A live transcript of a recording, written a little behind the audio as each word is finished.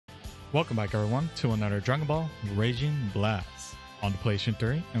Welcome back everyone to another Dragon Ball Raging Blast on the PlayStation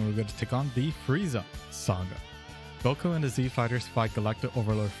 3, and we're going to take on the Frieza Saga. Goku and the Z Fighters fight Galactic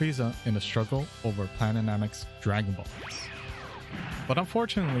Overlord Frieza in a struggle over Planet Namek's Dragon Balls. But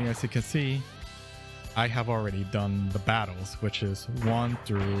unfortunately, as you can see, I have already done the battles, which is 1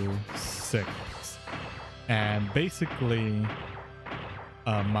 through 6. And basically,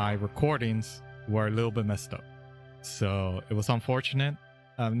 my recordings were a little bit messed up. So it was unfortunate.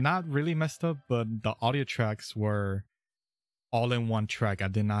 Not really messed up, but the audio tracks were all in one track. I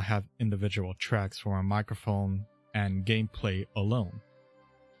did not have individual tracks for my microphone and gameplay alone.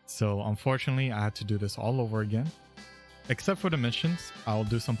 So unfortunately, I had to do this all over again. Except for the missions, I'll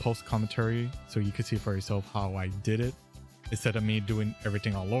do some post commentary so you can see for yourself how I did it, instead of me doing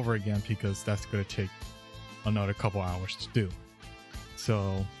everything all over again, because that's going to take another couple hours to do.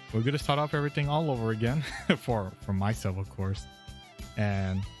 So we're going to start off everything all over again for myself, of course.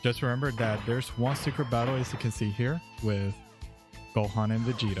 And just remember that there's one secret battle, as you can see here, with Gohan and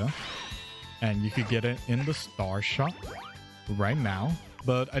Vegeta, and you could get it in the Star Shop right now,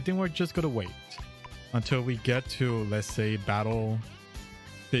 but I think we're just gonna wait until we get to, let's say, battle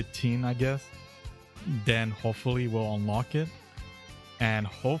 15, I guess. Then hopefully we'll unlock it, and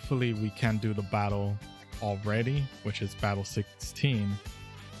hopefully we can do the battle already, which is battle 16.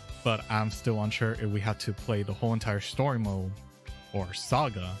 But I'm still unsure if we have to play the whole entire story mode or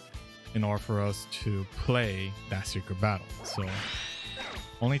saga in order for us to play that secret battle. So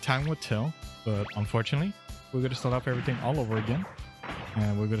only time will tell, but unfortunately we're going to start off everything all over again,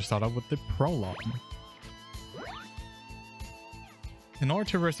 and we're going to start off with the prologue. In order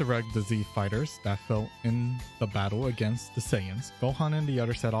to resurrect the Z fighters that fell in the battle against the Saiyans, Gohan and the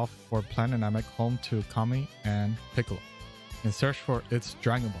others set off for Planet Namek, home to Kami and Piccolo, in search for its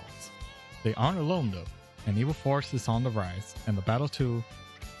Dragon Balls. They aren't alone though. An evil force is on the rise, and the battle to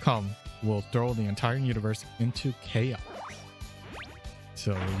come will throw the entire universe into chaos.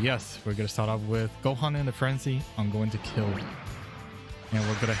 So yes, we're going to start off with Gohan in the frenzy. I'm going to kill him. And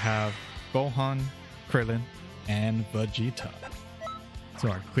we're going to have Gohan, Krillin, and Vegeta. So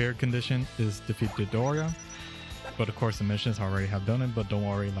our clear condition is defeat Dodoria. But of course the missions already have done it, but don't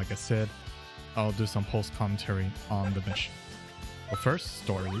worry, like I said, I'll do some post commentary on the mission. But first,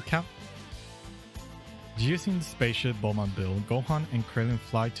 story recap. Using the spaceship Bulma built, Gohan and Krillin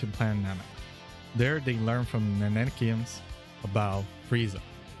fly to Planet Namek. There they learn from the Namekians about Frieza,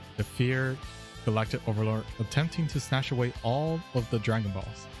 the feared Galactic Overlord, attempting to snatch away all of the Dragon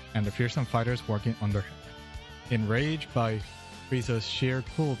Balls, and the fearsome fighters working under him. Enraged by Frieza's sheer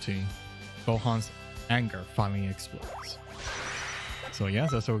cruelty, Gohan's anger finally explodes. So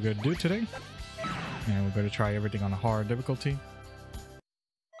yes, that's what we're going to do today, and we're going to try everything on a hard difficulty.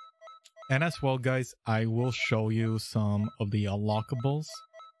 And as well, guys, I will show you some of the unlockables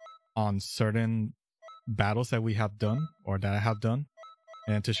on certain battles that we have done, or that I have done,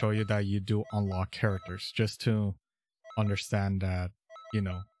 and to show you that you do unlock characters, just to understand that, you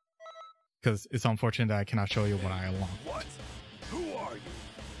know, because it's unfortunate that I cannot show you what I unlocked. What? Who are you?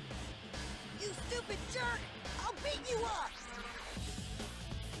 You stupid jerk! I'll beat you up!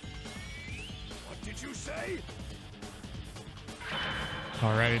 What did you say?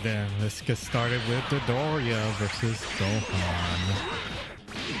 Alrighty then, let's get started with Dodoria versus Gohan.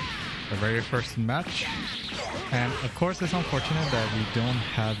 The very first match. And of course it's unfortunate that we don't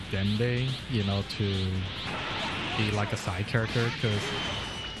have Dende, you know, to be like a side character, because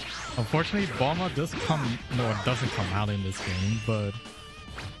unfortunately Bulma doesn't come out in this game, but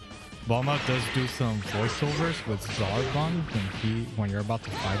Bulma does do some voiceovers with Zarbon when you're about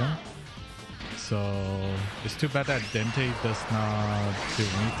to fight him. So it's too bad that Dente does not do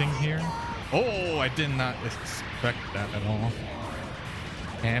anything here. Oh, I did not expect that at all.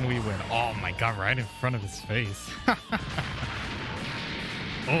 And we win. Oh my god, right in front of his face.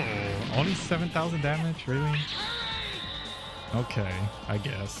 Oh, only 7,000 damage? Really? Okay, I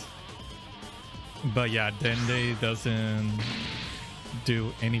guess. But yeah, Dende doesn't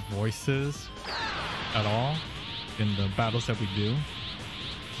do any voices at all in the battles that we do.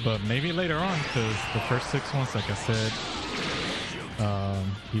 But maybe later on, because the first 6 ones, like I said,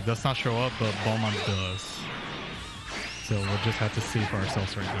 he does not show up, but Bulma does. So we'll just have to see for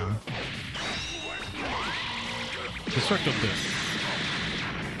ourselves right now. Destructive Disc.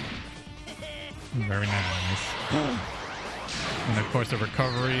 Very nice. And of course the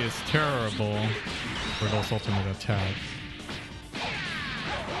recovery is terrible for those ultimate attacks.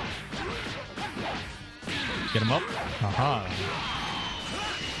 Get him up. Haha.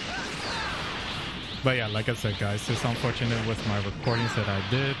 But yeah, like I said, guys, it's unfortunate with my recordings that I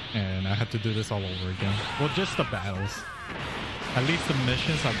did, and I had to do this all over again. Well, just the battles. at least the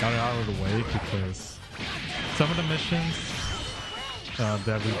missions I got it out of the way, because some of the missions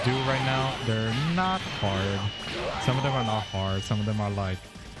that we do right now, they're not hard. Some of them are not hard. Some of them are like,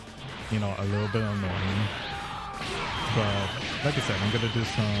 you know, a little bit annoying. But like I said, I'm gonna do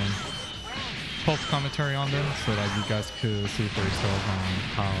some post commentary on them so that you guys could see for yourself on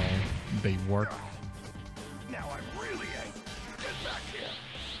how they work. Now I'm really angry. Get back here.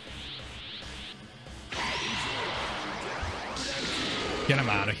 Get him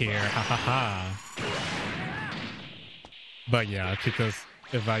out of here. Ha ha ha. But yeah, because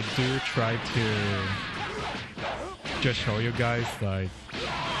if I do try to just show you guys like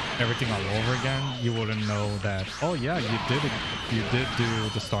everything all over again, you wouldn't know that, oh yeah, you did do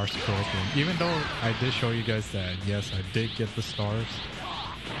the stars correctly. Even though I did show you guys that, yes, I did get the stars,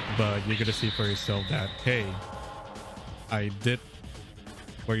 but you're gonna see for yourself that, hey, I did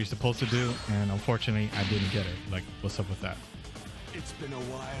what you're supposed to do, and unfortunately I didn't get it. Like, what's up with that? It's been a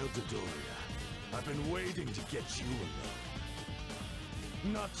while, Dodoria. I've been waiting to get you alone.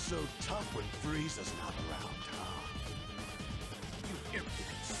 Not so tough when Frieza's not around, huh? You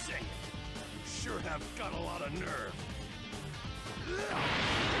impudent Saiyan. You sure have got a lot of nerve.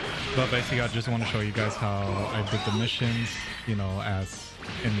 But basically, I just want to show you guys how I did the missions, you know, as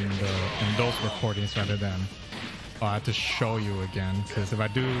in those recordings rather than I have to show you again. Because if I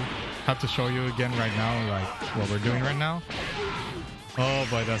do have to show you again right now, like what we're doing right now, oh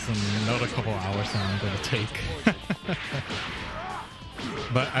boy, that's another couple hours that I'm gonna take.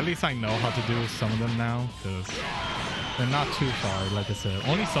 But at least I know how to do some of them now, because they're not too hard. Like I said,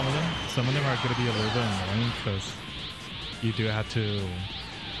 only some of them. Some of them are gonna be a little bit annoying because you do have to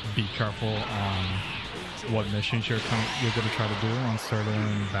be careful on what missions you're gonna try to do on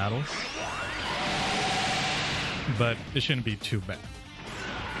certain battles. But it shouldn't be too bad.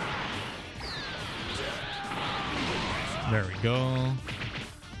 There we go.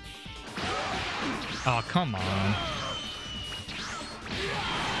 Oh, come on.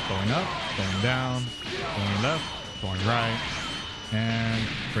 Going up, going down, going left, going right, and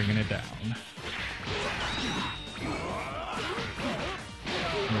bringing it down.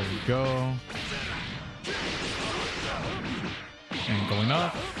 There we go. And going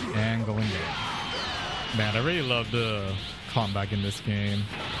up, and going down. Man, I really love the combat in this game.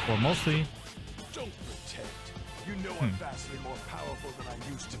 Well, mostly. Don't pretend. You know I'm vastly more powerful than I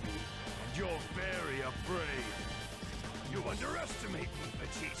used to be, and you're very afraid. You underestimate me,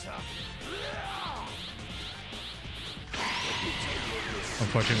 Vegeta.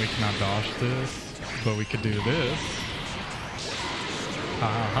 Unfortunately, we cannot dodge this, but we could do this. Ha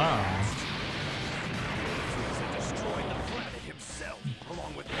ha ha. Destroyed the planet himself,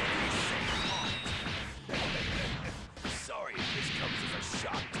 along with sorry if this comes as a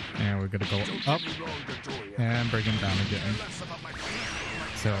shock to you. And we're gonna go up and bring him down again.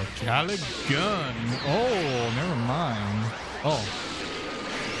 So Caligun. Oh, never mind. Oh,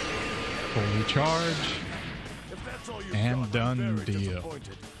 fully charge and done deal.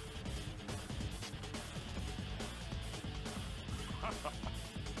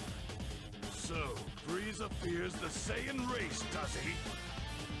 So Frieza fears the Saiyan race, does he?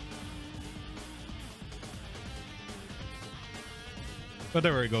 But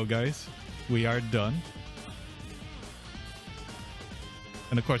there we go, guys. We are done.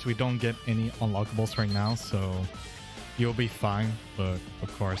 And of course, we don't get any unlockables right now, so you'll be fine. But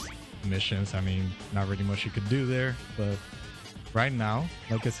of course, missions, I mean, not really much you could do there. But right now,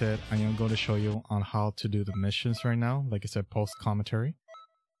 like I said, I am going to show you on how to do the missions right now. Like I said, post commentary.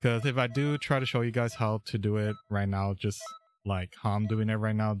 Because if I do try to show you guys how to do it right now, just like how I'm doing it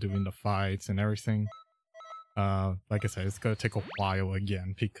right now, doing the fights and everything, like I said, it's going to take a while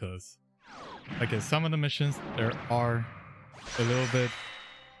again, because like some of the missions, there are a little bit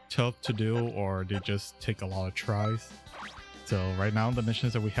tough to do, or they just take a lot of tries. So right now the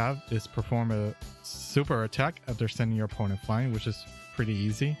missions that we have is perform a super attack after sending your opponent flying, which is pretty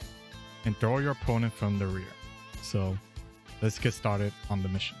easy, and throw your opponent from the rear. So let's get started on the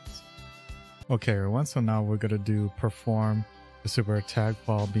missions. Okay everyone, so now we're gonna do perform the super attack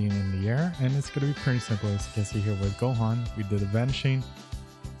while being in the air, and it's gonna be pretty simple. As you can see here with Gohan, we did a vanishing,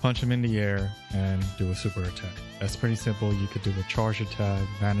 punch him in the air, and do a super attack. That's pretty simple. You could do a charge attack,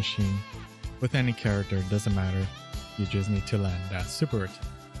 vanishing, with any character, it doesn't matter. You just need to land that super attack.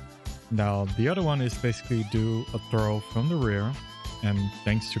 Now the other one is basically do a throw from the rear, and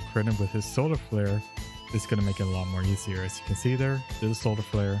thanks to Krillin with his solar flare, it's gonna make it a lot more easier. As you can see there, did the solar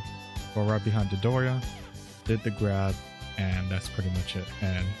flare, go right behind Dodoria, did the grab, and that's pretty much it.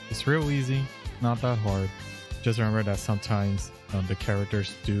 And it's real easy, not that hard. Just remember that sometimes the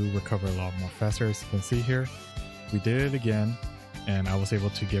characters do recover a lot more faster. As you can see here, we did it again, and I was able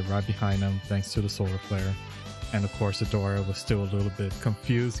to get right behind him thanks to the solar flare. And of course, Adora was still a little bit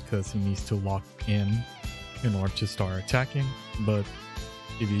confused because he needs to lock in order to start attacking. But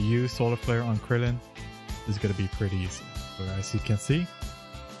if you use solar flare on Krillin, it's gonna be pretty easy. So as you can see,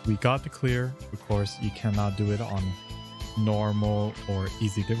 we got the clear. Of course, you cannot do it on normal or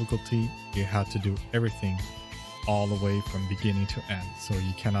easy difficulty. You have to do everything all the way from beginning to end. So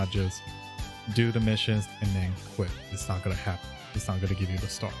you cannot just do the missions and then quit. It's not gonna happen. It's not gonna give you the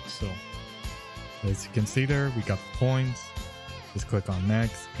stars. So as you can see there, we got the points. Just click on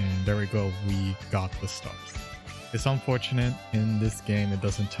next, and there we go. We got the stars. It's unfortunate in this game it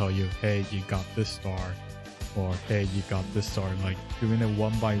doesn't tell you, hey, you got this star, or hey, you got this star. Like doing it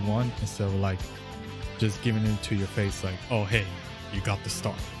one by one instead of like just giving it to your face like, oh hey, you got the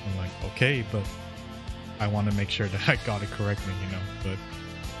star. I'm like, okay, but I want to make sure that I got it correctly, you know. But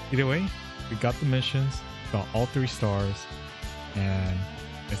either way, we got the missions, got all 3 stars, and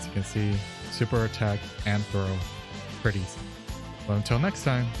as you can see, super attack and throw, pretty easy. But until next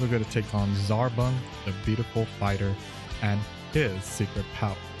time, we're going to take on Zarbung, the beautiful fighter, and his secret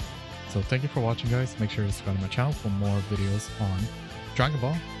power. So thank you for watching, guys. Make sure to subscribe to my channel for more videos on Dragon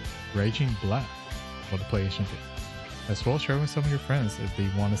Ball Raging Blast for the PlayStation 3. As well, share with some of your friends if they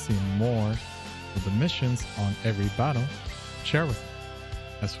want to see more of the missions on every battle. Share with them.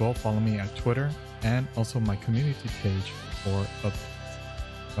 As well, follow me at Twitter and also my community page for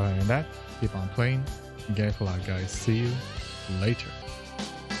updates. Other than that, keep on playing and get a lot, guys. See you later.